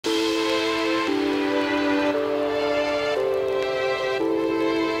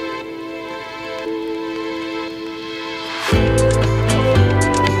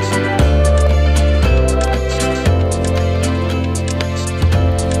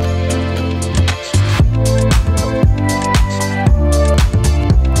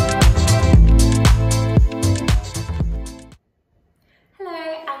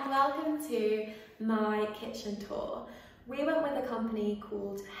We went with a company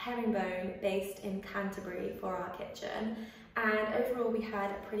called Herringbone based in Canterbury for our kitchen, and overall we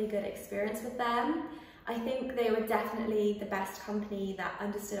had a pretty good experience with them. I think they were definitely the best company that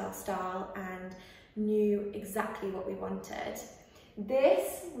understood our style and knew exactly what we wanted.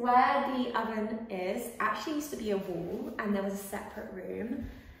 This, where the oven is, actually used to be a wall and there was a separate room,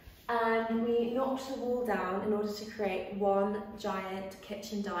 and we knocked the wall down in order to create one giant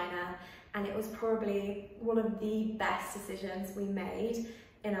kitchen diner, and it was probably one of the best decisions we made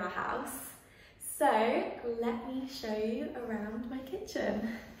in our house. So let me show you around my kitchen.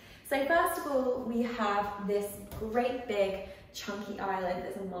 So first of all, we have this great big chunky island.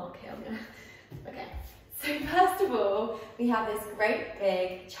 There's a mark here. Okay. So first of all, we have this great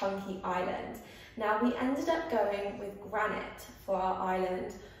big chunky island. Now we ended up going with granite for our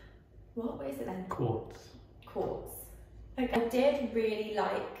island. What is it then? Quartz. Quartz. Okay. I did really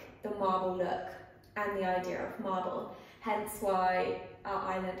like the marble look and the idea of marble, hence why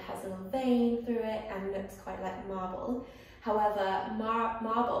our island has a little vein through it and looks quite like marble. However,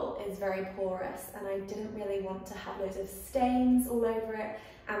 marble is very porous, and I didn't really want to have loads of stains all over it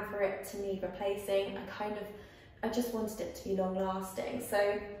and for it to need replacing. I just wanted it to be long lasting.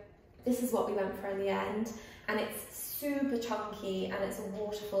 So this is what we went for in the end, and it's super chunky and it's a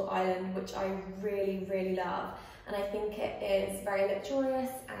waterfall island, which I really, really love. And I think it is very luxurious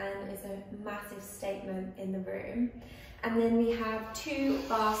and is a massive statement in the room. And then we have 2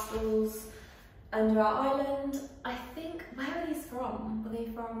 bar stools under our island. I think, where are these from? Where are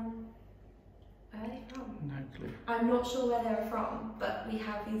they from? No clue. I'm not sure where they're from, but we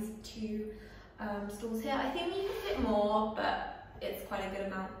have these 2 stools here. I think you can fit more, but it's quite a good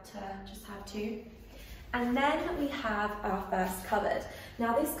amount to just have 2. And then we have our first cupboard.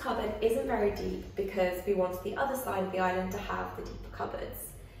 Now this cupboard isn't very deep because we wanted the other side of the island to have the deeper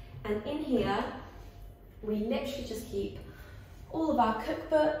cupboards. And in here, we literally just keep all of our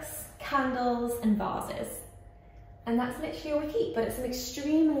cookbooks, candles and vases. And that's literally all we keep, but it's an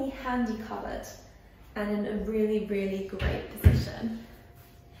extremely handy cupboard and in a really, really great position.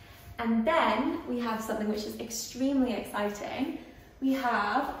 And then we have something which is extremely exciting. We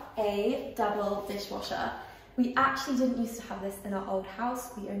have a double dishwasher. We actually didn't used to have this in our old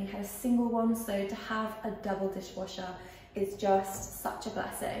house. We only had a single one, so to have a double dishwasher is just such a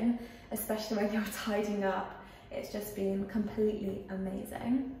blessing, especially when you're tidying up. It's just been completely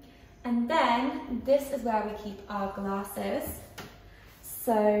amazing. And then this is where we keep our glasses.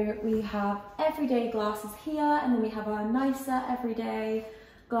 So we have everyday glasses here, and then we have our nicer everyday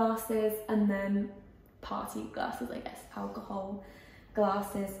glasses, and then party glasses, I guess, alcohol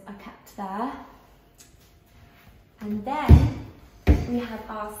glasses are kept there. And then we have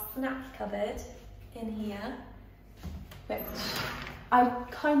our snack cupboard in here, which I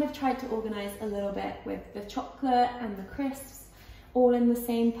kind of tried to organise a little bit with the chocolate and the crisps all in the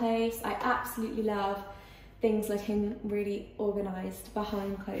same place. I absolutely love things looking really organised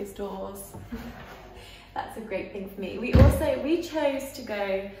behind closed doors. That's a great thing for me. We chose to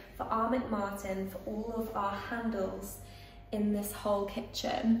go for Armand Martin for all of our handles in this whole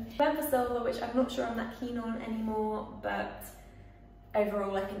kitchen. We went for silver, which I'm not sure I'm that keen on anymore, but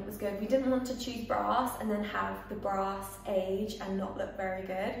overall I think it was good. We didn't want to choose brass and then have the brass age and not look very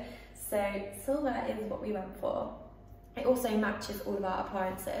good. So silver is what we went for. It also matches all of our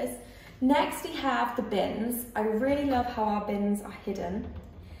appliances. Next we have the bins. I really love how our bins are hidden.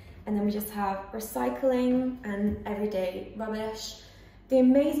 And then we just have recycling and everyday rubbish. The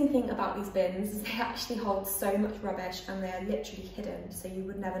amazing thing about these bins is they actually hold so much rubbish and they're literally hidden, so you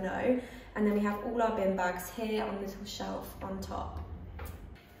would never know. And then we have all our bin bags here on a little shelf on top.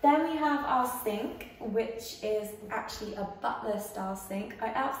 Then we have our sink, which is actually a butler style sink. I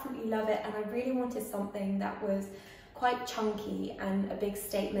absolutely love it, and I really wanted something that was quite chunky and a big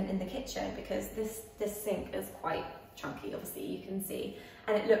statement in the kitchen, because this sink is quite chunky, obviously you can see,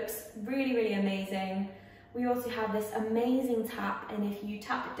 and it looks really, really amazing. We also have this amazing tap, and if you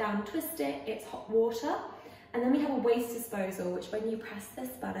tap it down and twist it, it's hot water. And then we have a waste disposal, which when you press this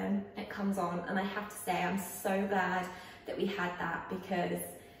button, it comes on. And I have to say, I'm so glad that we had that, because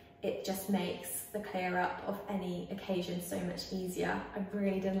it just makes the clear up of any occasion so much easier. I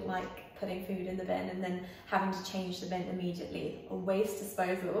really didn't like putting food in the bin and then having to change the bin immediately. A waste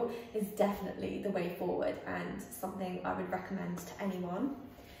disposal is definitely the way forward and something I would recommend to anyone.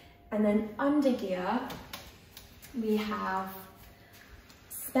 And then under here, we have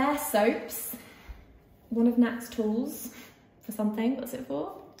spare soaps, one of Nat's tools for something. What's it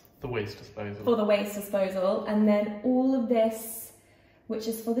for? The waste disposal. For the waste disposal. And then all of this, which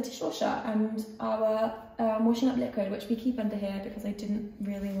is for the dishwasher, and our washing up liquid, which we keep under here because I didn't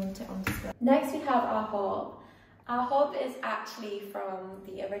really want it on display. Next we have our hob. Our hob is actually from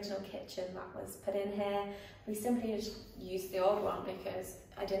the original kitchen that was put in here. We simply just used the old one because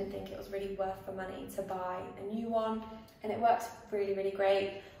I didn't think it was really worth the money to buy a new one, and it works really, really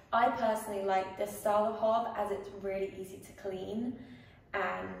great. I personally like this style of hob as it's really easy to clean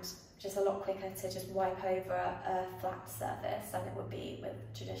and just a lot quicker to just wipe over a flat surface than it would be with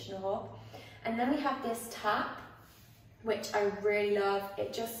traditional hob. And then we have this tap, which I really love.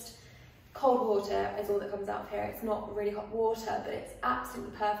 It just, cold water is all that comes out of here. It's not really hot water, but it's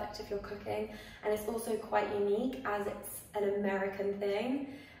absolutely perfect if you're cooking. And it's also quite unique as it's an American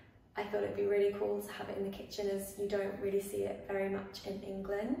thing. I thought it'd be really cool to have it in the kitchen as you don't really see it very much in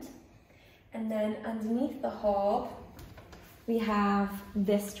England. And then underneath the hob, we have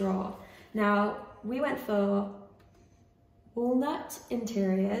this drawer. Now, we went for walnut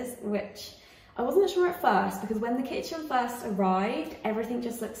interiors, which I wasn't sure at first because when the kitchen first arrived, everything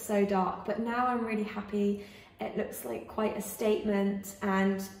just looked so dark, but now I'm really happy. It looks like quite a statement,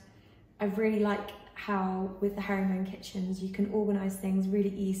 and I really like how with the Herringbone kitchens, you can organize things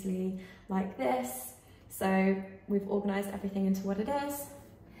really easily like this. So we've organized everything into what it is.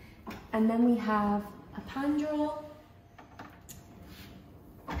 And then we have a pan drawer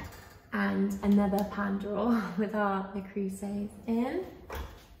and another pan drawer with our Le Creuset in.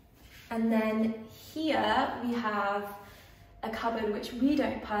 And then here we have a cupboard which we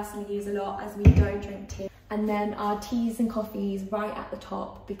don't personally use a lot as we don't drink tea. And then our teas and coffees right at the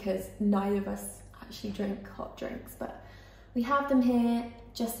top because neither of us actually drink hot drinks, but we have them here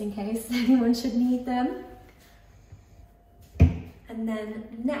just in case anyone should need them. And then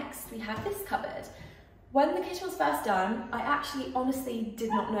next we have this cupboard. When the kitchen was first done, I actually honestly did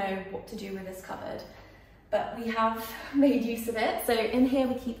not know what to do with this cupboard, but we have made use of it. So in here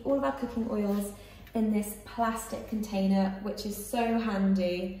we keep all of our cooking oils in this plastic container, which is so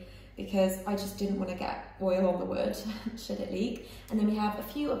handy because I just didn't want to get oil on the wood should it leak. And then we have a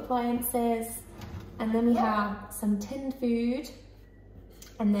few appliances, and then we have some tinned food,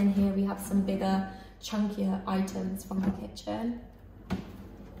 and then here we have some bigger, chunkier items from the kitchen.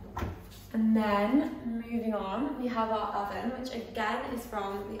 And then moving on, we have our oven, which again is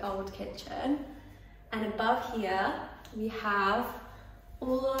from the old kitchen. And above here, we have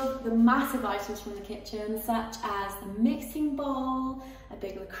all of the massive items from the kitchen, such as a mixing bowl, a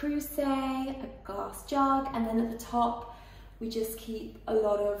big Le Creuset, a glass jug, and then at the top, we just keep a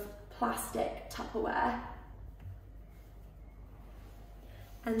lot of plastic Tupperware.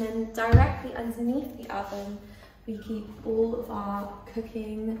 And then directly underneath the oven, we keep all of our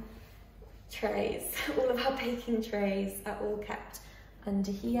cooking trays. All of our baking trays are all kept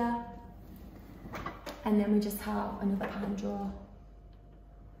under here. And then we just have another pan drawer.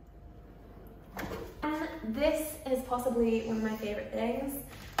 And this is possibly one of my favourite things.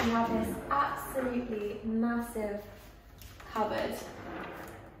 We have this absolutely massive cupboard.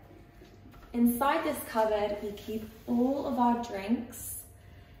 Inside this cupboard, we keep all of our drinks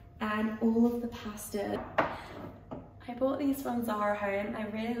and all of the pasta. I bought these from Zara Home. I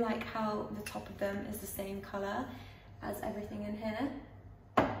really like how the top of them is the same colour as everything in here.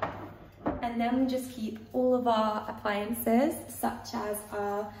 And then we just keep all of our appliances, such as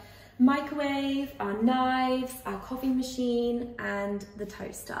our microwave, our knives, our coffee machine, and the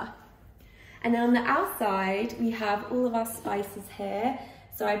toaster. And then on the outside, we have all of our spices here.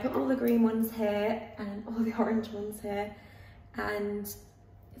 So I put all the green ones here and all the orange ones here, and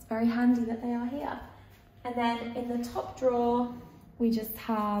it's very handy that they are here. And then in the top drawer, we just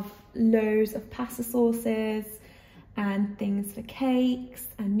have loads of pasta sauces and things for cakes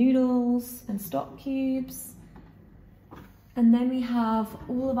and noodles and stock cubes. And then we have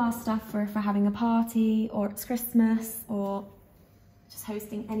all of our stuff for if we're having a party or it's Christmas or just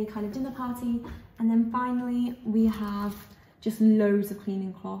hosting any kind of dinner party. And then finally, we have just loads of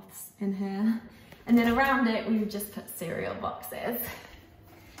cleaning cloths in here. And then around it, we've just put cereal boxes.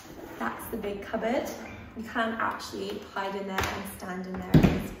 That's the big cupboard. You can actually hide in there and stand in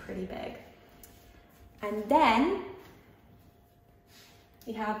there. It's pretty big. And then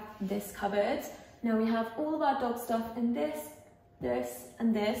we have this cupboard. Now we have all of our dog stuff in this,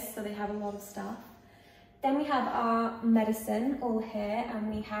 and this, so they have a lot of stuff. Then we have our medicine all here,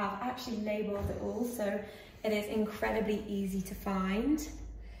 and we have actually labelled it all, so it is incredibly easy to find.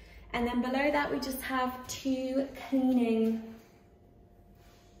 And then below that, we just have two cleaning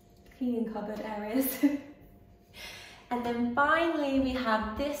cupboard areas. And then finally, we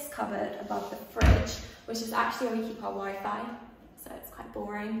have this cupboard above the fridge, which is actually where we keep our Wi-Fi, so it's quite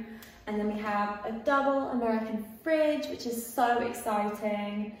boring. And then we have a double American fridge, which is so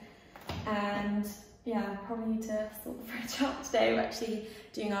exciting. And yeah, probably need to sort the fridge out today. We're actually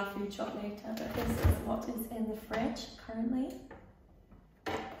doing our food shop later, but this is what is in the fridge currently.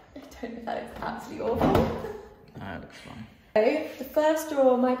 I don't know if that looks absolutely awful. No, it looks fine. So, the first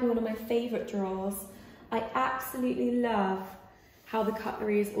drawer might be one of my favourite drawers. I absolutely love how the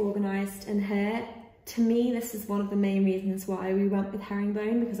cutlery is organised in here. To me, this is one of the main reasons why we went with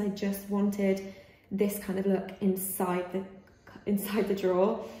Herringbone, because I just wanted this kind of look inside the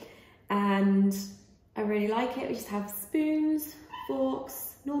drawer, and I really like it. We just have spoons,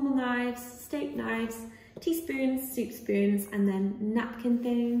 forks, normal knives, steak knives, teaspoons, soup spoons, and then napkin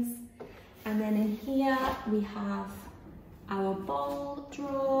things. And then in here we have our bowl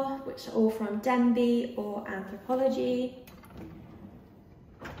drawer, which are all from Denby or Anthropology.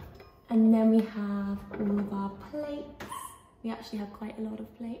 And then we have all of our plates. We actually have quite a lot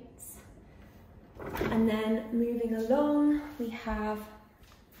of plates. And then moving along, we have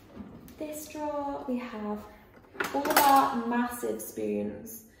this drawer. We have all of our massive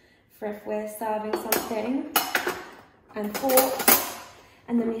spoons for if we're serving something, and forks.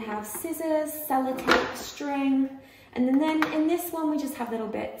 And then we have scissors, sellotape, string. And then in this one, we just have little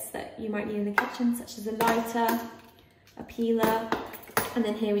bits that you might need in the kitchen, such as a lighter, a peeler. And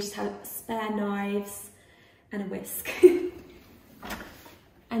then here we just have spare knives and a whisk.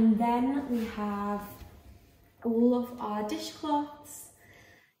 And then we have all of our dishcloths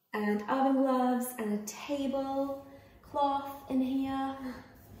and oven gloves and a table cloth in here.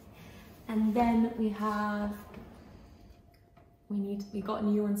 And then we have, we got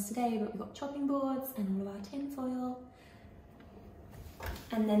new ones today, but we've got chopping boards and all of our tin foil.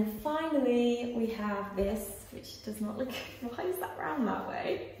 And then finally we have this, which does not look, why is that round that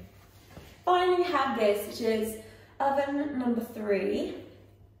way? Finally we have this, which is oven number 3.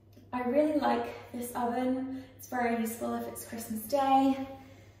 I really like this oven. It's very useful if it's Christmas Day.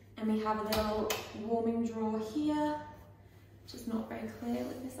 And we have a little warming drawer here, which is not very clear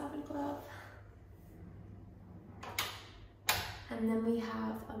with this oven glove. And then we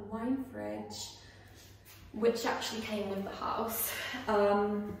have a wine fridge, which actually came with the house.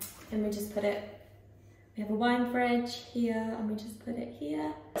 And we just put it, we have a wine fridge here, and we just put it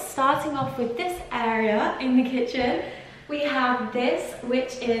here. Starting off with this area in the kitchen, we have this,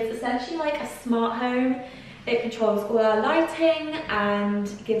 which is essentially like a smart home. It controls all our lighting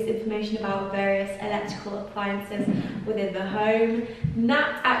and gives information about various electrical appliances within the home.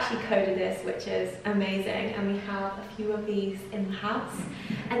 Nat actually coded this, which is amazing, and we have a few of these in the house.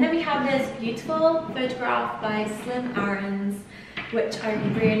 And then we have this beautiful photograph by Slim Aarons, which I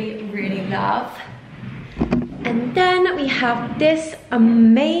really, really love. And then we have this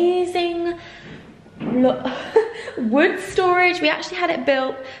amazing wood storage. We actually had it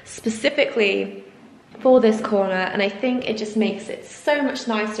built specifically for this corner, and I think it just makes it so much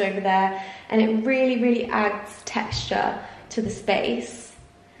nicer over there, and it really, really adds texture to the space.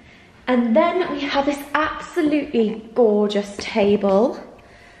 And then we have this absolutely gorgeous table.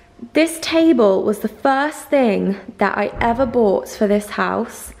 This table was the first thing that I ever bought for this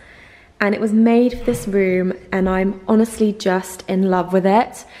house, and it was made for this room, and I'm honestly just in love with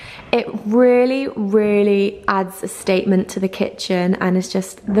it. It really, really adds a statement to the kitchen, and is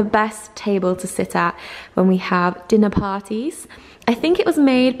just the best table to sit at when we have dinner parties. I think it was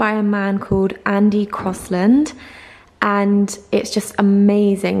made by a man called Andy Crossland, and it's just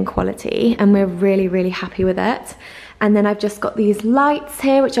amazing quality, and we're really, really happy with it. And then I've just got these lights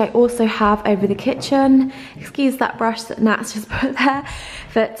here, which I also have over the kitchen. Excuse that brush that Nat's just put there.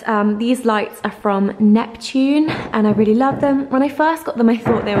 But these lights are from Neptune, and I really love them. When I first got them, I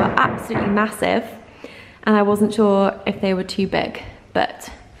thought they were absolutely massive, and I wasn't sure if they were too big.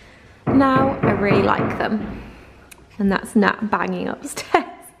 But now I really like them. And that's Nat banging upstairs.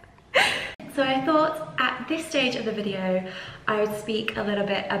 So I thought at this stage of the video, I would speak a little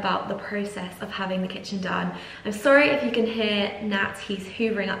bit about the process of having the kitchen done. I'm sorry if you can hear Nat, he's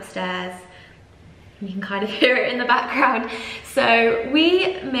hoovering upstairs. You can kind of hear it in the background. So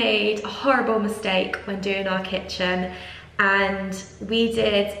we made a horrible mistake when doing our kitchen, and we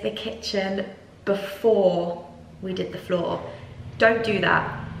did the kitchen before we did the floor. Don't do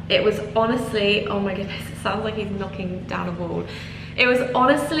that. It was honestly, oh my goodness, it sounds like he's knocking down a wall. It was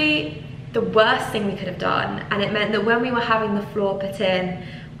honestly the worst thing we could have done, and it meant that when we were having the floor put in,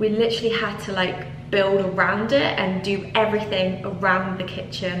 we literally had to like build around it and do everything around the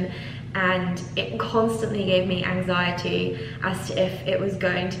kitchen, and it constantly gave me anxiety as to if it was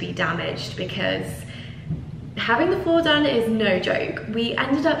going to be damaged, because having the floor done is no joke. We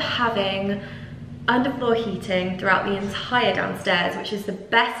ended up having underfloor heating throughout the entire downstairs, which is the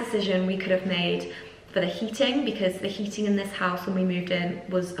best decision we could have made for the heating, because the heating in this house when we moved in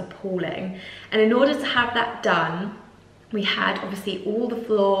was appalling. And in order to have that done, we had obviously all the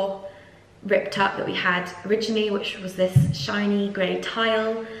floor ripped up that we had originally, which was this shiny grey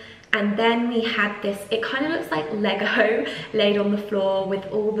tile. And then we had this, it kind of looks like Lego laid on the floor with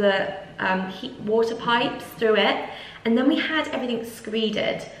all the water pipes through it. And then we had everything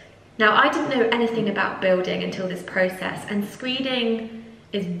screeded. Now, I didn't know anything about building until this process, and screeding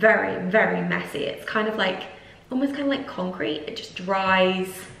is very, very messy. It's kind of like, almost kind of like concrete. It just dries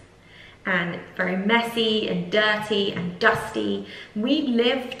and it's very messy and dirty and dusty. We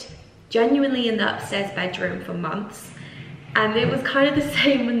lived genuinely in the upstairs bedroom for months, and it was kind of the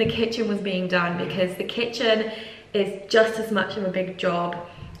same when the kitchen was being done, because the kitchen is just as much of a big job.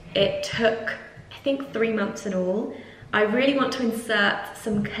 It took, I think, 3 months in all. I really want to insert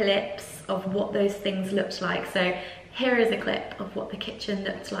some clips of what those things looked like. So here is a clip of what the kitchen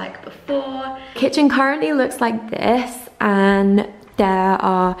looked like before. Kitchen currently looks like this, and there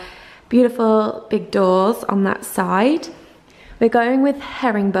are beautiful big doors on that side. We're going with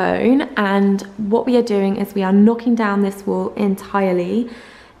herringbone, and what we are doing is we are knocking down this wall entirely,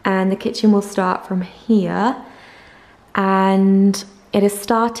 and the kitchen will start from here, and it is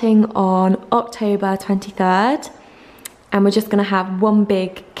starting on October 23rd. And we're just gonna have one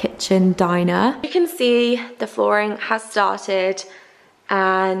big kitchen diner. You can see the flooring has started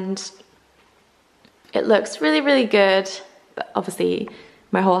and it looks really, really good. But obviously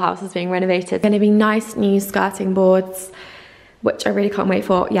my whole house is being renovated. Gonna be nice new skirting boards, which I really can't wait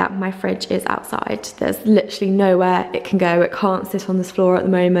for. Yeah, my fridge is outside. There's literally nowhere it can go. It can't sit on this floor at the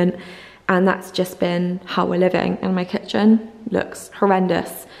moment. And that's just been how we're living. And my kitchen looks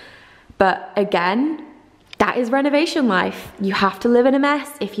horrendous. But again, that is renovation life. You have to live in a mess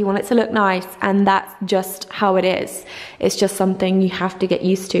if you want it to look nice, and that's just how it is. It's just something you have to get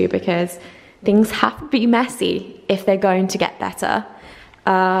used to, because things have to be messy if they're going to get better.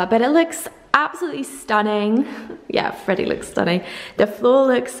 But it looks absolutely stunning. Yeah, Freddie looks stunning. The floor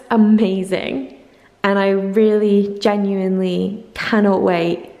looks amazing, and I really genuinely cannot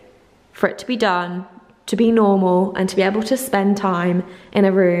wait for it to be done, to be normal, and to be able to spend time in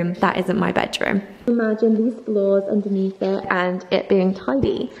a room that isn't my bedroom. Imagine these floors underneath it and it being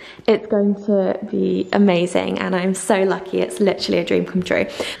tidy. It's going to be amazing, and I'm so lucky. It's literally a dream come true.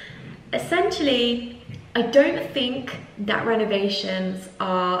 Essentially, I don't think that renovations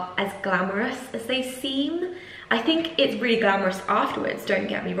are as glamorous as they seem. I think it's really glamorous afterwards, don't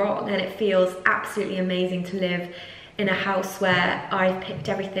get me wrong, and it feels absolutely amazing to live in a house where I've picked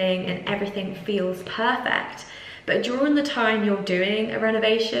everything and everything feels perfect. But during the time you're doing a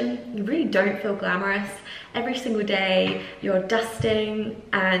renovation, you really don't feel glamorous. Every single day you're dusting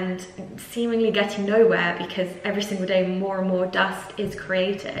and seemingly getting nowhere, because every single day more and more dust is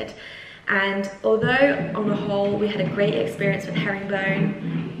created. And although on a whole we had a great experience with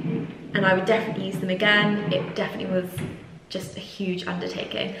Herringbone, and I would definitely use them again, it definitely was just a huge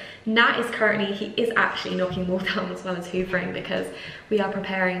undertaking. Nat is currently, he is actually knocking more down as well as hoovering, because we are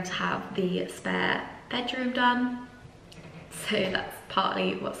preparing to have the spare bedroom done. So that's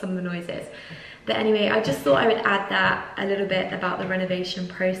partly what some of the noise is. But anyway, I just thought I would add that a little bit about the renovation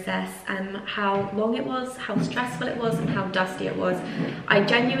process and how long it was, how stressful it was, and how dusty it was. I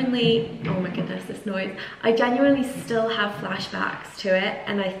genuinely, oh my goodness, this noise. I genuinely still have flashbacks to it,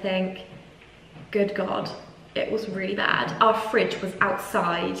 and I think, good God, it was really bad. Our fridge was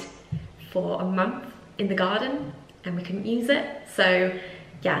outside for a month in the garden and we couldn't use it. So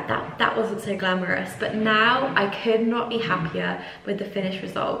yeah, that wasn't so glamorous. But now I could not be happier with the finished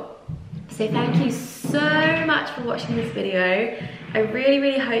result. So thank you so much for watching this video. I really,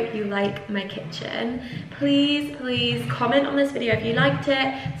 really hope you like my kitchen. Please, please comment on this video if you liked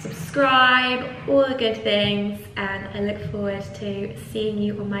it, subscribe, all the good things, and I look forward to seeing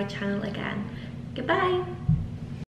you on my channel again. Goodbye.